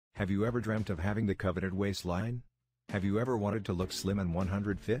Have you ever dreamt of having the coveted waistline? Have you ever wanted to look slim and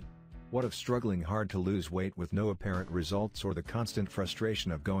 100 fit? What of struggling hard to lose weight with no apparent results, or the constant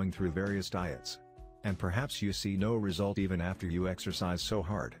frustration of going through various diets? And perhaps you see no result even after you exercise so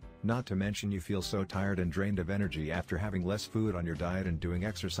hard, not to mention you feel so tired and drained of energy after having less food on your diet and doing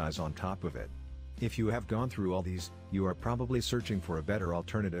exercise on top of it. If you have gone through all these, you are probably searching for a better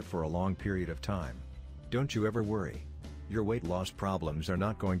alternative for a long period of time. Don't you ever worry. Your weight loss problems are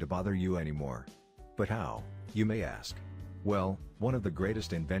not going to bother you anymore. But how, you may ask? Well, one of the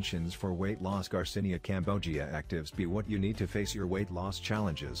greatest inventions for weight loss, Garcinia Cambogia Actives, be what you need to face your weight loss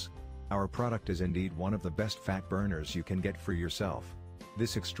challenges. Our product is indeed one of the best fat burners you can get for yourself.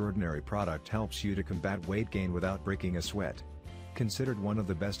 This extraordinary product helps you to combat weight gain without breaking a sweat. Considered one of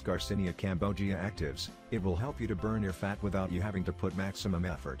the best Garcinia Cambogia Actives, it will help you to burn your fat without you having to put maximum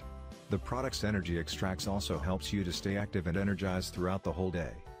effort. The product's energy extracts also helps you to stay active and energized throughout the whole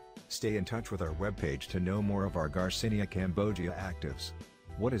day. Stay in touch with our webpage to know more of our Garcinia Cambogia Actives.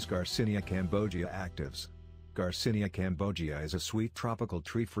 What is Garcinia Cambogia Actives? Garcinia Cambogia is a sweet tropical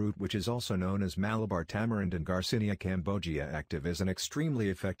tree fruit which is also known as Malabar tamarind, and Garcinia Cambogia Active is an extremely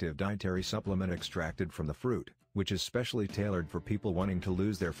effective dietary supplement extracted from the fruit, which is specially tailored for people wanting to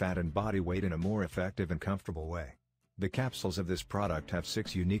lose their fat and body weight in a more effective and comfortable way. The capsules of this product have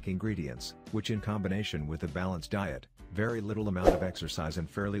 6 unique ingredients, which in combination with a balanced diet, very little amount of exercise and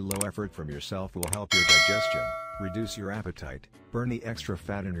fairly low effort from yourself will help your digestion, reduce your appetite, burn the extra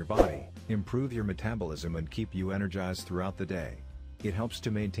fat in your body, improve your metabolism and keep you energized throughout the day. It helps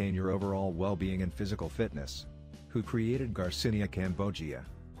to maintain your overall well-being and physical fitness. Who created Garcinia Cambogia?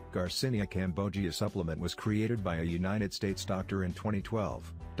 Garcinia Cambogia supplement was created by a United States doctor in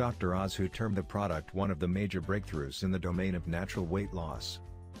 2012, Dr. Oz, who termed the product one of the major breakthroughs in the domain of natural weight loss.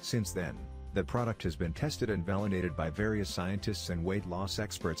 Since then, the product has been tested and validated by various scientists and weight loss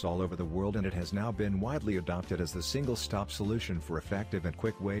experts all over the world, and it has now been widely adopted as the single-stop solution for effective and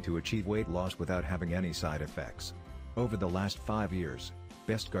quick way to achieve weight loss without having any side effects. Over the last 5 years,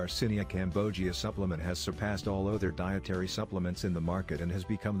 Best Garcinia Cambogia supplement has surpassed all other dietary supplements in the market and has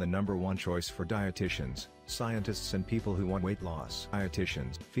become the #1 choice for dietitians, scientists and people who want weight loss.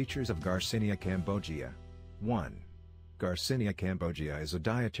 Dietitians. Features of Garcinia Cambogia. 1. Garcinia Cambogia is a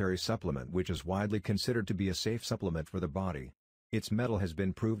dietary supplement which is widely considered to be a safe supplement for the body. Its mettle has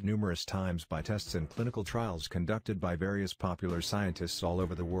been proved numerous times by tests and clinical trials conducted by various popular scientists all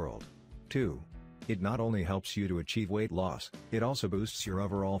over the world. 2. It not only helps you to achieve weight loss, it also boosts your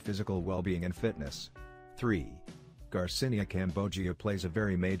overall physical well-being and fitness. 3. Garcinia Cambogia plays a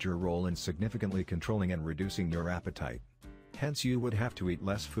very major role in significantly controlling and reducing your appetite. Hence you would have to eat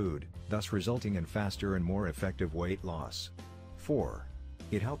less food, thus resulting in faster and more effective weight loss. 4.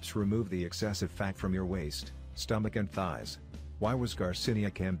 It helps remove the excessive fat from your waist, stomach and thighs. Why was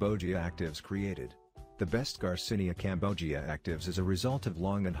Garcinia Cambogia Actives created? The best Garcinia Cambogia Actives is a result of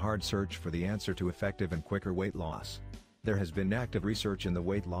long and hard search for the answer to effective and quicker weight loss. There has been active research in the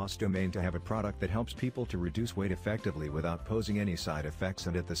weight loss domain to have a product that helps people to reduce weight effectively without posing any side effects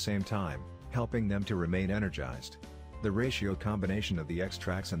and at the same time, helping them to remain energized. The ratio combination of the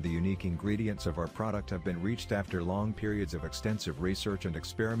extracts and the unique ingredients of our product have been reached after long periods of extensive research and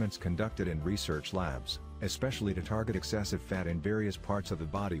experiments conducted in research labs, especially to target excessive fat in various parts of the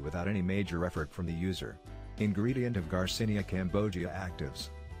body without any major effort from the user. Ingredient of Garcinia Cambogia Actives.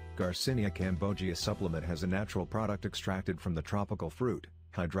 Garcinia Cambogia supplement has a natural product extracted from the tropical fruit,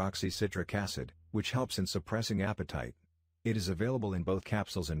 hydroxycitric acid, which helps in suppressing appetite. It is available in both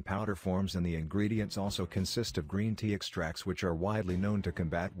capsules and powder forms, and the ingredients also consist of green tea extracts which are widely known to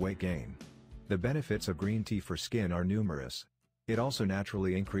combat weight gain. The benefits of green tea for skin are numerous. It also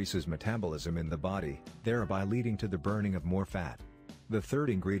naturally increases metabolism in the body, thereby leading to the burning of more fat. The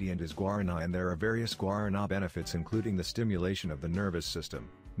third ingredient is guarana, and there are various guarana benefits including the stimulation of the nervous system,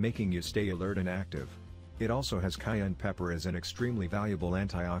 making you stay alert and active. It also has cayenne pepper as an extremely valuable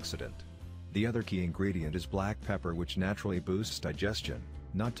antioxidant. The other key ingredient is black pepper, which naturally boosts digestion,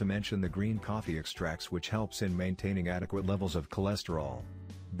 not to mention the green coffee extracts which helps in maintaining adequate levels of cholesterol.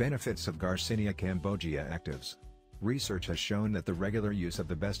 Benefits of Garcinia Cambogia Actives. Research has shown that the regular use of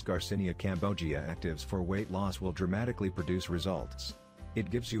the best Garcinia Cambogia Actives for weight loss will dramatically produce results.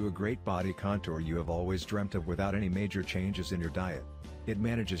 It gives you a great body contour you have always dreamt of without any major changes in your diet. It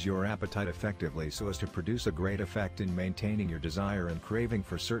manages your appetite effectively so as to produce a great effect in maintaining your desire and craving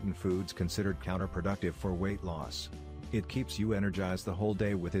for certain foods considered counterproductive for weight loss. It keeps you energized the whole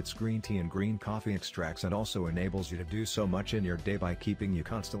day with its green tea and green coffee extracts, and also enables you to do so much in your day by keeping you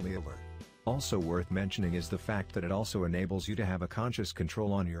constantly alert. Also worth mentioning is the fact that it also enables you to have a conscious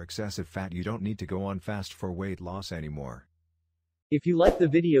control on your excessive fat. You don't need to go on fast for weight loss anymore. If you like the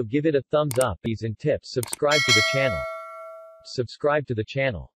video, give it a thumbs up. Please, and tips, subscribe to the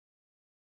channel.